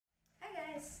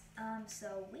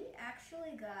So we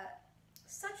actually got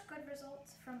such good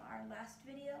results from our last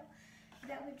video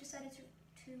that we've decided to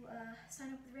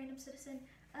sign up with Random Citizen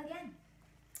again.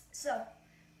 So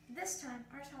this time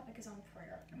our topic is on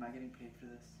prayer. Am I getting paid for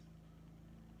this?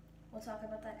 We'll talk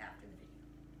about that after the video.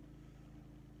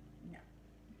 No.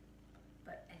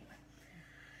 But anyway.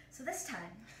 So this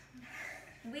time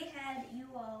we had you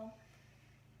all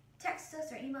text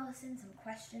us or email us in some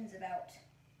questions about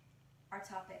our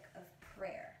topic of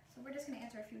prayer. So we're just going to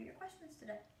answer a few of your questions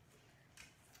today.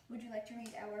 Would you like to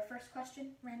read our first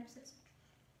question, Random Citizen?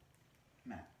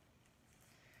 Matt.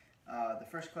 The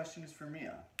first question is for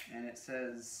Mia, and it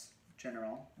says,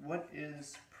 General, what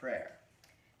is prayer?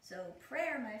 So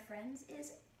prayer, my friends,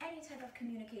 is any type of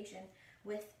communication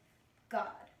with God,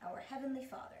 our Heavenly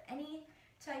Father. Any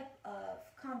type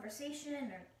of conversation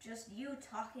or just you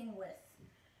talking with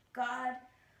God.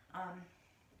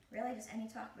 Really just any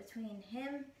talk between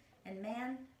Him and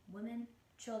man, women,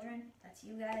 children. That's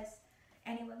you guys.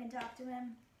 Anyone can talk to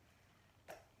Him.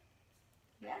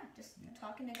 Yeah, just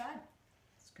talking to God.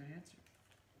 That's a good answer.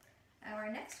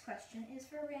 Our next question is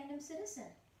for Random Citizen.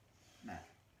 Matt.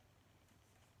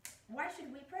 Why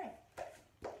should we pray?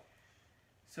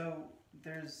 So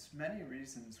there's many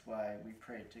reasons why we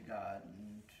pray to God,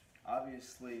 and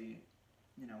obviously,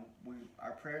 you know,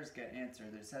 our prayers get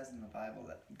answered. It says in the Bible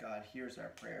that God hears our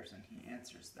prayers and He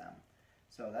answers them.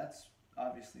 So that's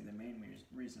obviously the main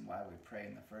reason why we pray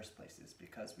in the first place, is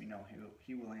because we know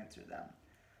He will answer them.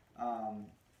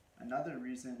 Another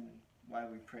reason why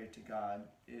we pray to God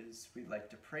is we like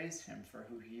to praise Him for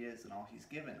who He is and all He's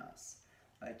given us.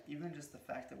 Like, even just the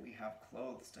fact that we have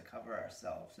clothes to cover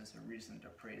ourselves is a reason to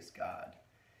praise God.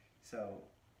 So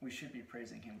we should be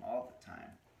praising Him all the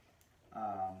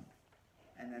time.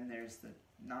 And then there's the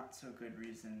not so good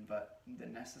reason, but the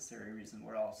necessary reason.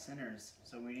 We're all sinners,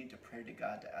 so we need to pray to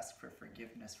God to ask for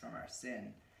forgiveness from our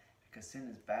sin, because sin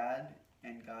is bad,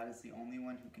 and God is the only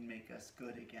one who can make us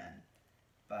good again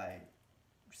by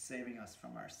saving us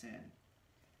from our sin.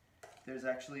 There's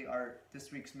actually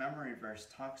this week's memory verse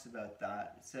talks about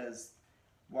that. It says,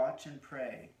 "Watch and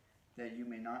pray that you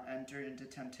may not enter into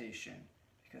temptation,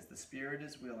 because the spirit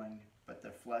is willing, but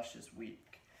the flesh is weak."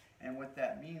 And what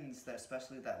that means, that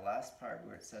especially that last part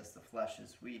where it says the flesh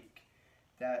is weak,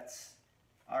 that's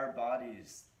our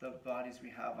bodies, the bodies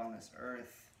we have on this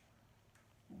earth,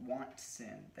 want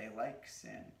sin. They like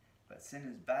sin, but sin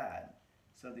is bad.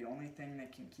 So the only thing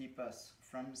that can keep us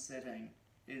from sinning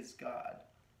is God.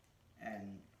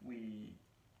 And we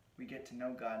get to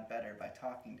know God better by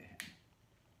talking to Him.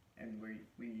 And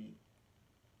we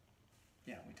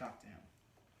talk to Him.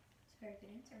 It's a very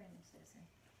good answer, Random Citizen.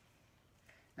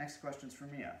 Next question's for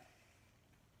Mia.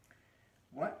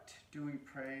 What do we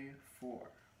pray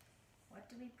for? What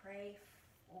do we pray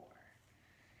for?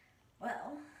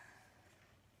 Well,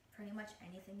 pretty much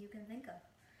anything you can think of.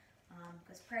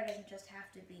 Because prayer doesn't just have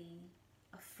to be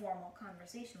a formal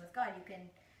conversation with God. You can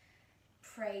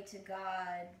pray to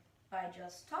God by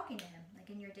just talking to Him, like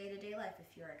in your day-to-day life.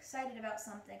 If you're excited about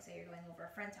something, say you're going over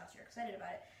a friend's house, you're excited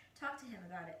about it, talk to Him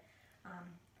about it.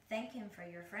 Thank Him for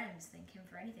your friends. Thank Him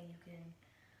for anything. You can.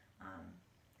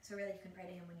 So really, you can pray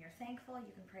to Him when you're thankful.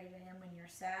 You can pray to Him when you're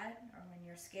sad or when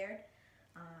you're scared.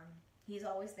 He's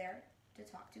always there to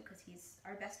talk to, because He's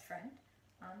our best friend.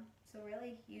 So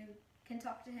really, you can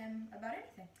talk to Him about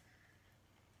anything.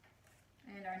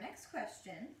 And our next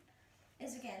question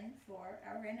is again for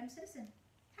our Random Citizen.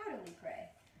 How do we pray?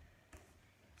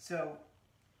 So,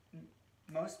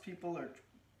 most people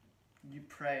you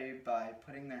pray by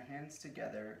putting their hands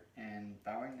together and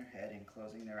bowing their head and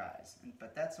closing their eyes.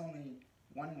 But that's only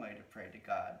one way to pray to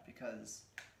God, because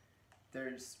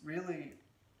there's really,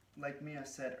 like Mia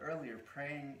said earlier,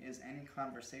 praying is any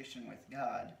conversation with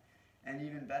God. And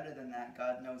even better than that,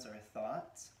 God knows our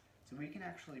thoughts. So we can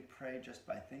actually pray just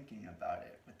by thinking about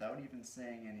it without even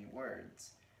saying any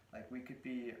words. Like, we could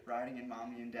be riding in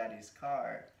Mommy and Daddy's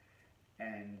car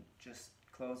and just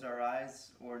close our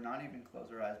eyes, or not even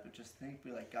close our eyes, but just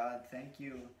be like, God, thank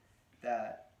you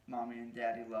that Mommy and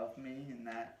Daddy love me and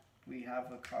that we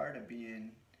have a car to be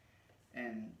in.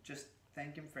 And just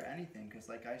thank Him for anything, because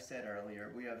like I said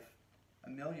earlier, we have a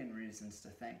million reasons to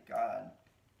thank God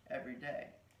every day.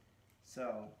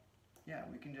 So yeah,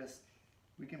 we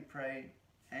can pray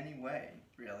any way,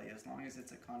 really, as long as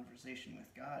it's a conversation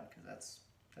with God, because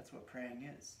that's what praying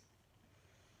is.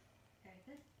 Very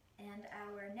good. And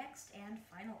our next and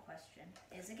final question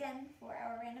is again for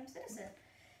our Random Citizen.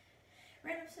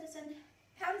 Random Citizen,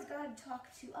 how does God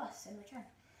talk to us in return?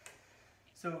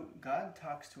 So God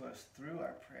talks to us through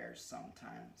our prayers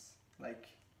sometimes. Like,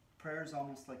 prayer is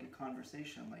almost like a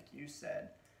conversation, like you said,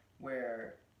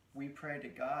 where we pray to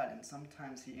God, and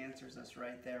sometimes He answers us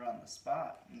right there on the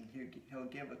spot, and He'll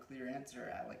give a clear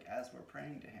answer as we're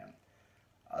praying to Him.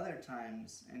 Other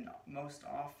times, and most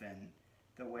often,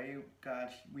 the way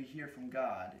we hear from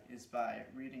God is by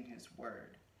reading His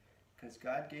Word, because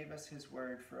God gave us His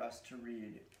Word for us to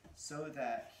read so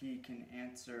that He can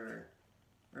answer,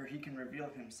 or He can reveal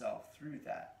Himself through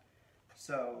that.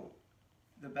 So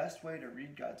the best way to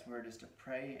read God's Word is to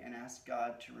pray and ask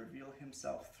God to reveal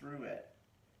Himself through it,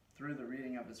 through the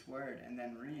reading of His Word, and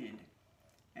then read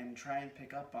and try and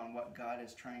pick up on what God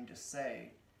is trying to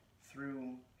say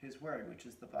through His Word, which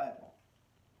is the Bible.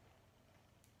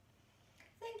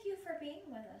 Thank you for being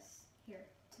with us here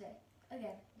today.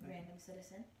 Again, Random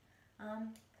Citizen.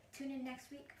 Tune in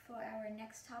next week for our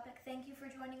next topic. Thank you for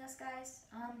joining us, guys.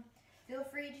 Feel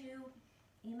free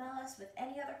to email us with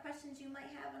any other questions you might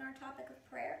have on our topic of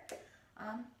prayer.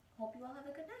 Hope you all have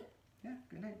a good night. Yeah,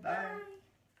 good night. Bye.